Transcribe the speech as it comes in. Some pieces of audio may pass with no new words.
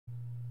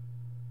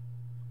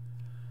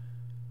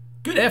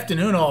Good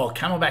afternoon, all.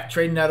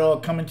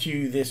 CamelbackTrading.org coming to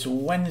you this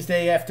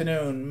Wednesday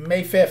afternoon,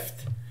 May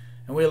 5th.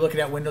 And we're looking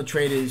at Window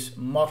Traders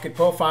market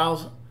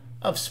profiles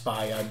of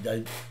SPY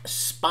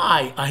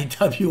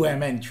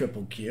IWM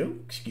Triple Q,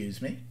 excuse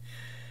me.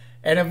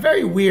 And a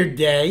very weird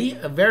day,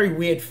 a very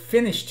weird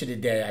finish to the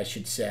day, I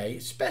should say,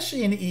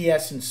 especially in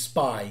ES and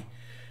SPY,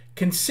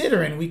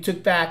 considering we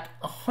took back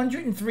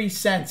 103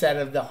 cents out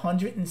of the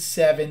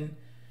 107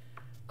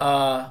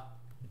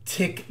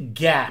 tick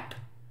gap,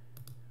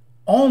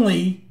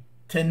 only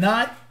to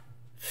not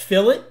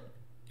fill it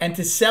and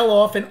to sell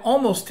off and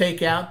almost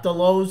take out the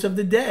lows of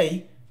the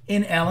day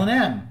in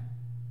L&M.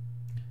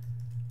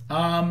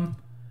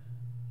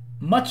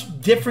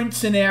 Much different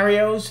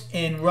scenarios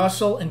in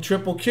Russell and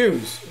Triple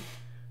Qs.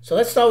 So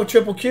let's start with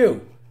Triple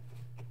Q.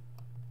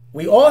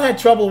 We all had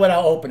trouble with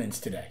our openings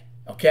today,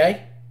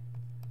 okay?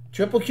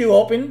 Triple Q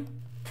opened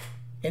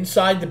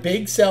inside the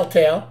big sell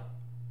tail,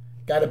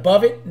 got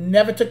above it,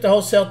 never took the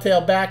whole sell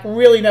tail back,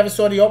 really never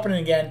saw the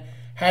opening again,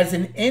 has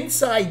an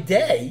inside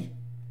day,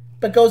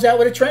 but goes out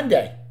with a trend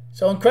day.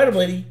 So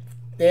incredibly,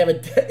 they have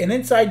an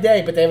inside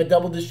day, but they have a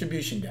double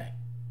distribution day.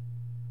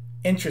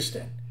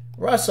 Interesting.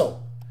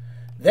 Russell,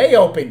 they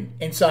open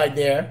inside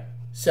there,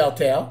 sell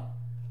tail,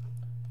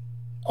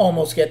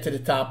 almost get to the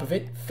top of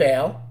it,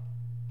 fail,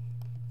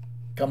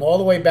 come all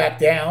the way back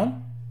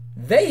down.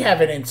 They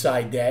have an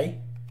inside day.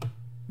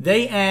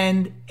 They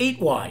end 8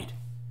 wide.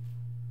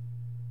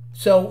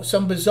 So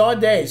some bizarre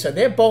days. So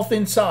they're both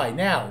inside.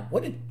 Now,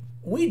 what did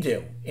we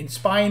do in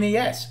SPY and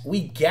ES?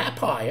 We gap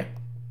higher,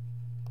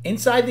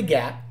 inside the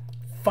gap,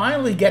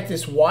 finally get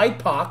this wide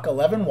POC,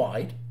 11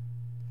 wide,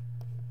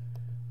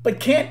 but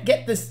can't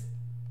get this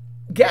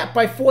gap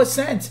by 4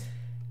 cents.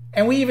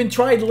 And we even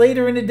tried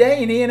later in the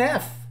day in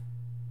ENF.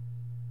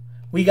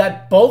 We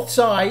got both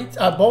sides,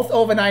 both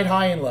overnight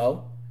high and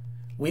low.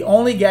 We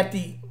only get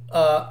the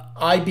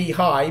IB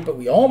high, but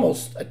we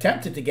almost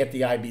attempted to get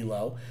the IB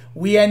low.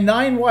 We had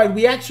 9 wide.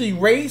 We actually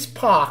raised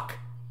POC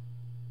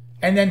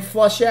and then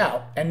flush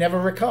out and never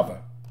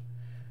recover.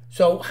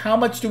 So how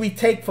much do we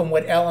take from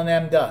what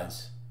L&M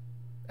does?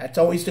 That's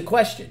always the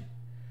question.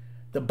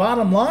 The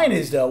bottom line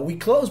is, though, we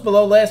closed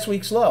below last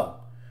week's low.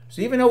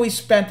 So even though we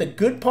spent a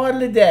good part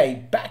of the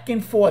day back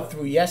and forth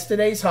through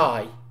yesterday's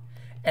high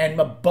and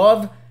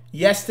above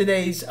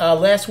yesterday's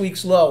last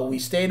week's low, we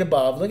stayed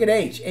above. Look at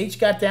H. H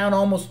got down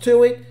almost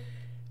to it,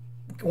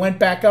 went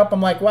back up.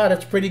 I'm like, wow,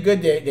 that's pretty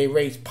good. They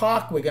raised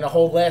POC. We're going to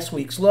hold last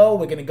week's low.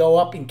 We're going to go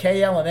up in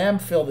KL and M,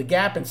 fill the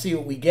gap, and see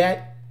what we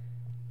get.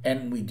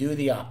 And we do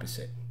the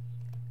opposite.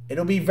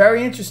 It'll be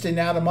very interesting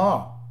now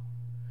tomorrow.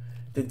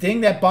 The thing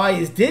that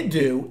buyers did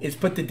do is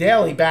put the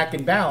daily back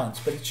in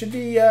balance, but it should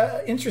be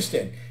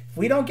interesting. If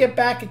we don't get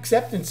back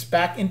acceptance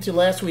back into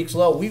last week's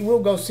low, we will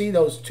go see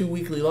those 2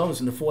 weekly lows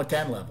in the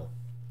 410 level.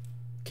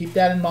 Keep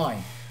that in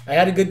mind. I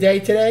had a good day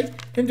today.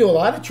 Didn't do a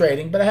lot of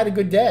trading, but I had a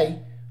good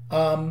day.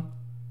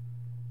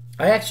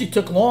 I actually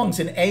took longs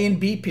in A and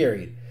B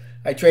period.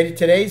 I traded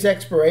today's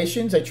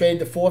expirations. I traded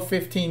the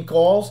 415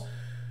 calls.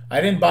 I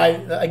didn't buy,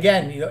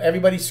 again,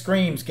 everybody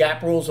screams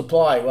gap rules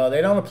apply. Well,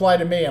 they don't apply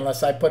to me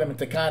unless I put them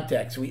into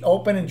context. We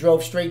opened and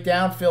drove straight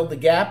down, filled the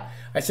gap.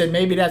 I said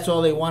maybe that's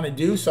all they want to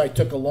do, so I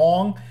took a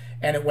long,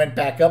 and it went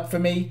back up for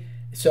me.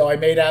 So I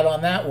made out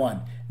on that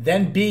one.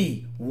 Then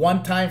B,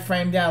 one time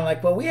frame down.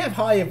 Like, well, we have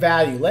higher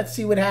value. Let's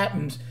see what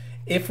happens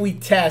if we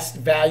test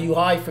value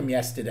high from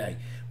yesterday,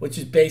 which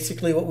is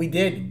basically what we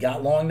did.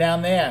 Got long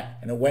down there,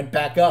 and it went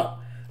back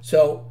up.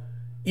 So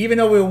even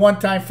though we were one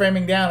time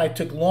framing down, I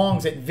took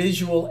longs at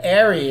visual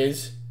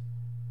areas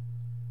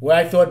where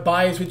I thought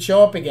buyers would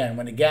show up again.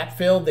 When the gap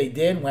filled, they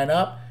did, went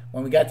up.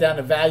 When we got down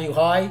to value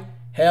high,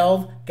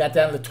 held. Got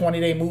down to the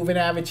 20-day moving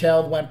average,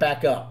 held, went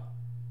back up.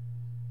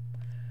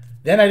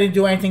 Then I didn't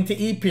do anything to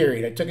E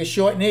period. I took a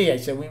short in E. I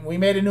said, we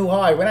made a new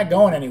high. We're not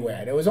going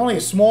anywhere. It was only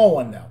a small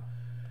one, though.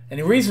 And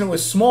the reason it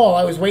was small,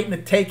 I was waiting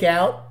to take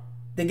out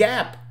the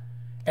gap.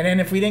 And then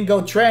if we didn't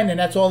go trend and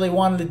that's all they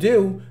wanted to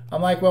do,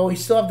 I'm like, well, we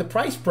still have the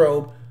price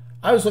probe.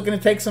 I was looking to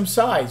take some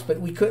size,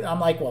 but we couldn't. I'm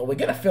like, well, we're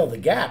going to fill the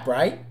gap,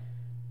 right?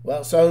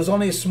 Well, so it was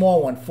only a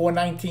small one,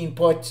 419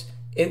 puts.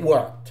 It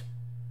worked.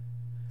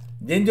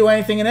 Didn't do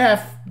anything in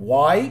F.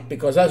 Why?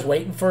 Because I was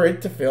waiting for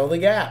it to fill the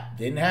gap.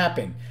 Didn't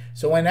happen.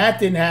 So when that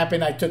didn't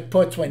happen, I took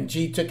puts when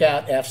G took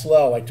out F's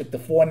low. I took the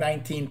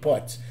 419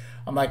 puts.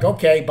 I'm like,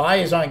 okay,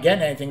 buyers aren't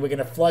getting anything. We're going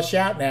to flush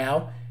out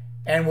now,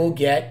 and we'll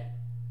get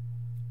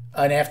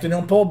an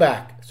afternoon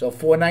pullback. So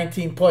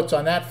 419 puts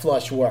on that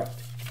flush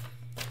worked.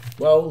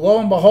 Well, lo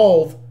and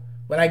behold,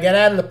 when I got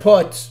out of the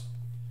puts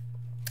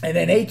and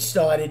then H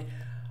started,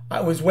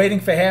 I was waiting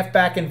for half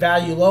back and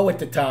value low at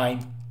the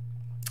time.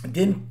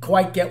 Didn't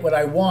quite get what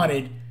I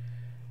wanted.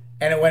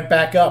 And it went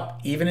back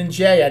up. Even in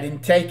J, I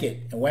didn't take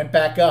it. It went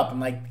back up. I'm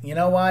like, you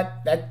know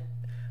what?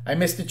 I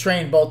missed the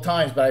train both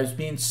times, but I was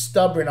being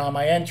stubborn on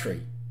my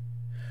entry.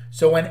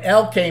 So when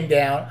L came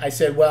down, I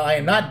said, well, I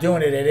am not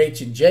doing it at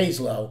H and J's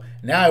low.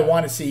 Now I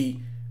want to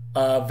see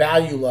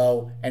value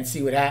low and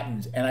see what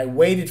happens. And I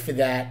waited for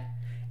that,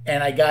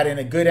 and I got in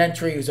a good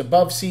entry. It was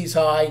above C's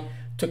high,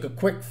 took a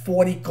quick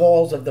 40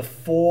 calls of the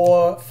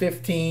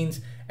 415s,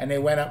 and they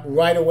went up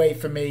right away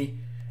for me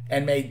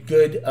and made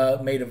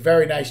a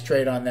very nice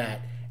trade on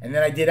that. And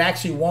then I did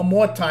actually one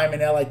more time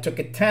in L. I took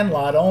a 10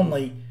 lot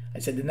only. I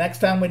said the next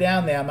time we're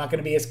down there, I'm not going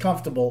to be as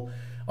comfortable.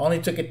 I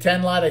only took a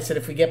 10 lot. I said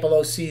if we get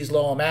below C's,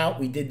 low them out.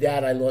 We did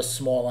that. I lost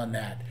small on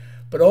that.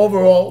 But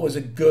overall, it was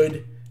a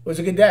good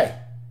day.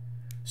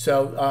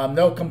 So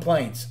no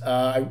complaints.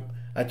 I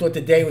thought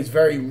the day was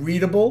very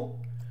readable.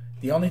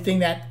 The only thing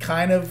that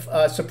kind of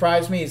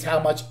surprised me is how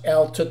much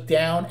L took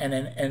down,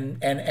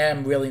 and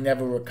M really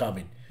never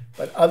recovered.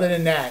 But other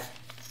than that,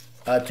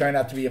 turned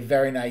out to be a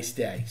very nice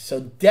day. So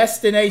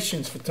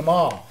destinations for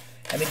tomorrow.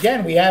 And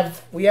again, we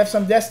have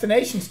some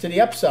destinations to the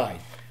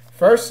upside.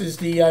 First is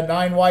the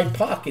 9-wide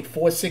pocket,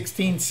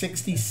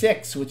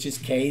 416.66, which is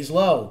K's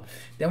low.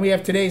 Then we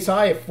have today's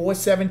high at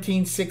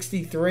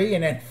 417.63,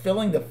 and then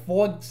filling the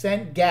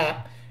 4-cent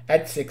gap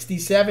at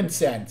 67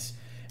 cents.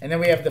 And then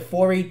we have the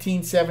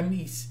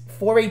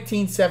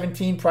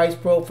 418.17 price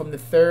pro from the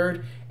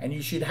third, and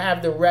you should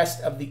have the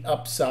rest of the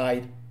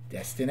upside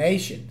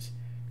destinations.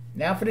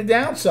 Now for the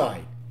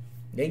downside.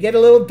 They get a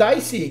little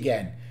dicey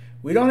again.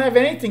 We don't have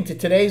anything to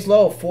today's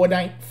low,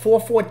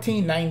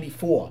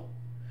 414.94.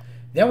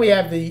 Then we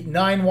have the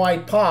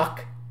 9-wide POC,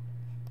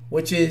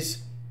 which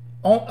is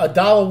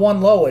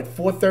 $1.01 low at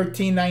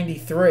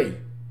 413.93.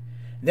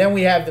 Then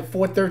we have the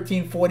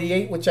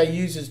 413.48, which I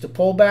use as the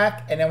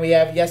pullback, and then we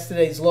have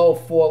yesterday's low of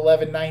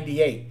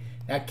 411.98.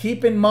 Now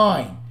keep in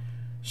mind,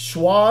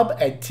 Schwab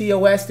at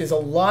TOS, there's a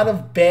lot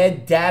of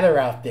bad data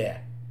out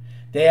there.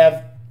 They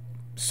have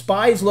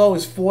SPY's low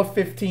is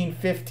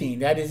 415.15.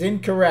 That is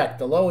incorrect.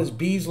 The low is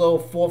B's low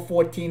of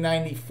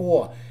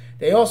 414.94.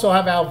 They also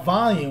have our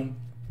volume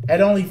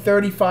at only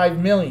 35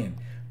 million.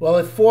 Well,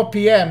 at 4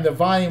 p.m., the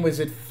volume was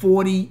at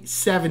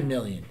 47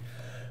 million.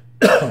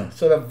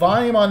 So the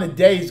volume on the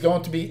day is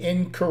going to be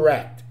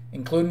incorrect,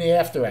 including the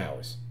after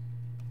hours.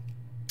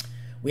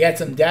 We had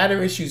some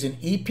data issues in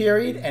E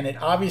period, and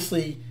it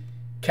obviously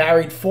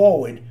carried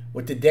forward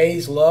with the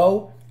day's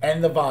low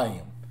and the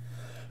volume.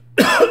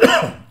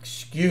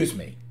 Excuse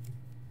me.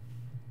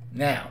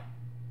 Now,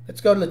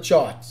 let's go to the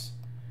charts.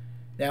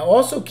 Now,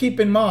 also keep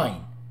in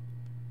mind,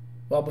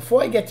 well,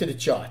 before I get to the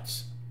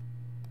charts,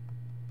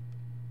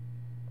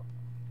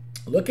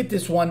 look at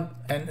this one,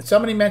 and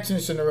somebody mentioned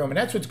this in the room, and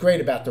that's what's great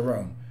about the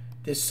room.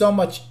 There's so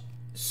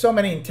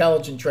many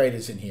intelligent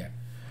traders in here.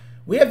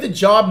 We have the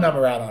job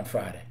number out on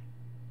Friday.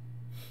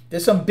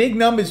 There's some big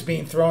numbers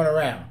being thrown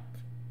around.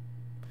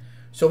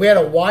 So we had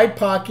a wide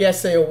POC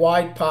yesterday, a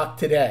wide POC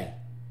today.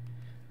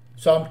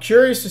 So I'm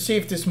curious to see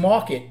if this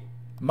market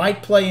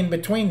might play in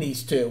between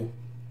these two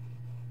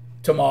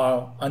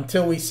tomorrow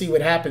until we see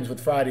what happens with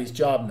Friday's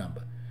job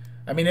number.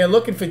 I mean, they're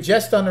looking for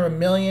just under 1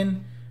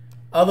 million.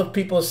 Other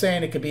people are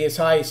saying it could be as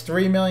high as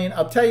 3 million.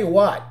 I'll tell you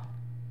what,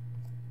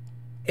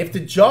 if the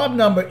job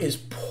number is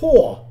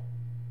poor,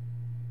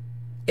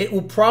 it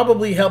will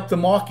probably help the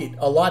market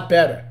a lot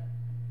better.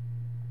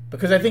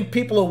 Because I think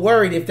people are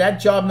worried if that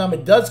job number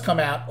does come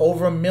out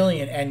over 1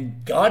 million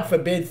and God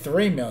forbid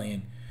 3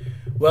 million,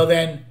 well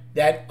then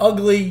that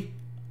ugly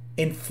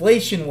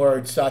inflation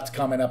word starts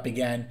coming up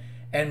again.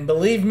 And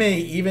believe me,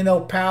 even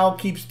though Powell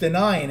keeps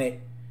denying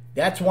it,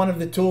 that's one of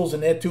the tools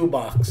in their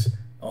toolbox.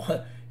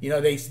 You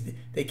know, they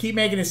keep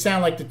making it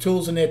sound like the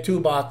tools in their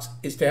toolbox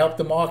is to help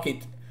the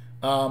market,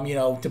 you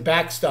know, to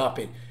backstop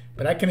it.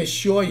 But I can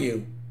assure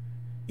you,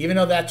 even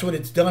though that's what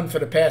it's done for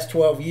the past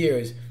 12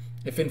 years,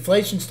 if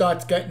inflation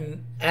starts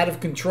getting out of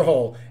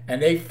control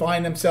and they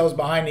find themselves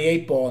behind the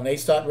 8 ball and they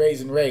start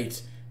raising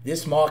rates,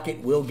 this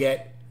market will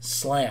get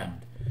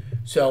slammed.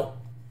 So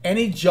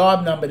any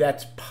job number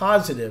that's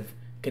positive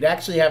could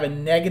actually have a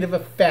negative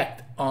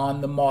effect on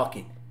the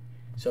market.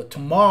 So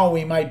tomorrow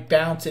we might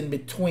bounce in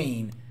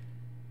between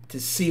to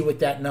see what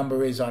that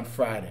number is on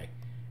Friday.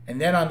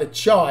 And then on the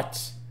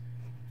charts,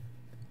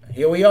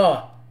 here we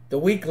are. The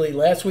weekly,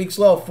 last week's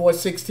low,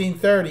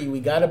 416.30.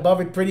 We got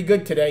above it pretty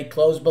good today,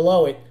 closed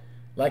below it.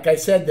 Like I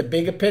said, the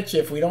bigger picture,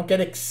 if we don't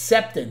get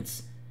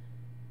acceptance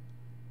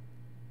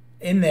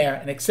in there,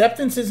 and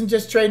acceptance isn't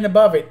just trading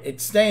above it,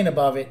 it's staying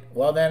above it,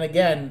 well then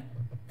again,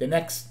 the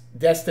next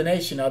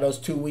destination are those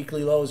 2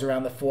 weekly lows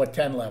around the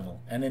 410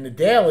 level. And in the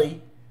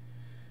daily,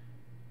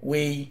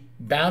 we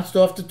bounced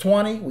off to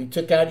 20. We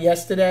took out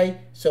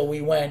yesterday. So we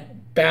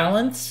went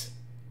balance,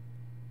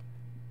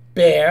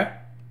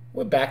 bear.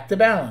 We're back to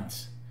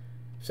balance.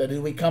 So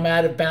do we come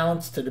out of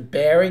balance to the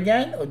bear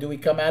again, or do we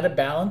come out of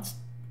balance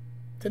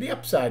to the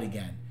upside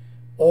again?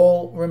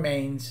 All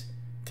remains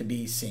to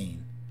be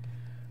seen.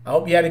 I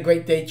hope you had a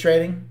great day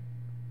trading.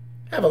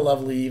 Have a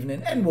lovely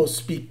evening, and we'll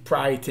speak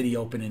prior to the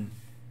opening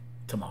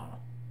tomorrow.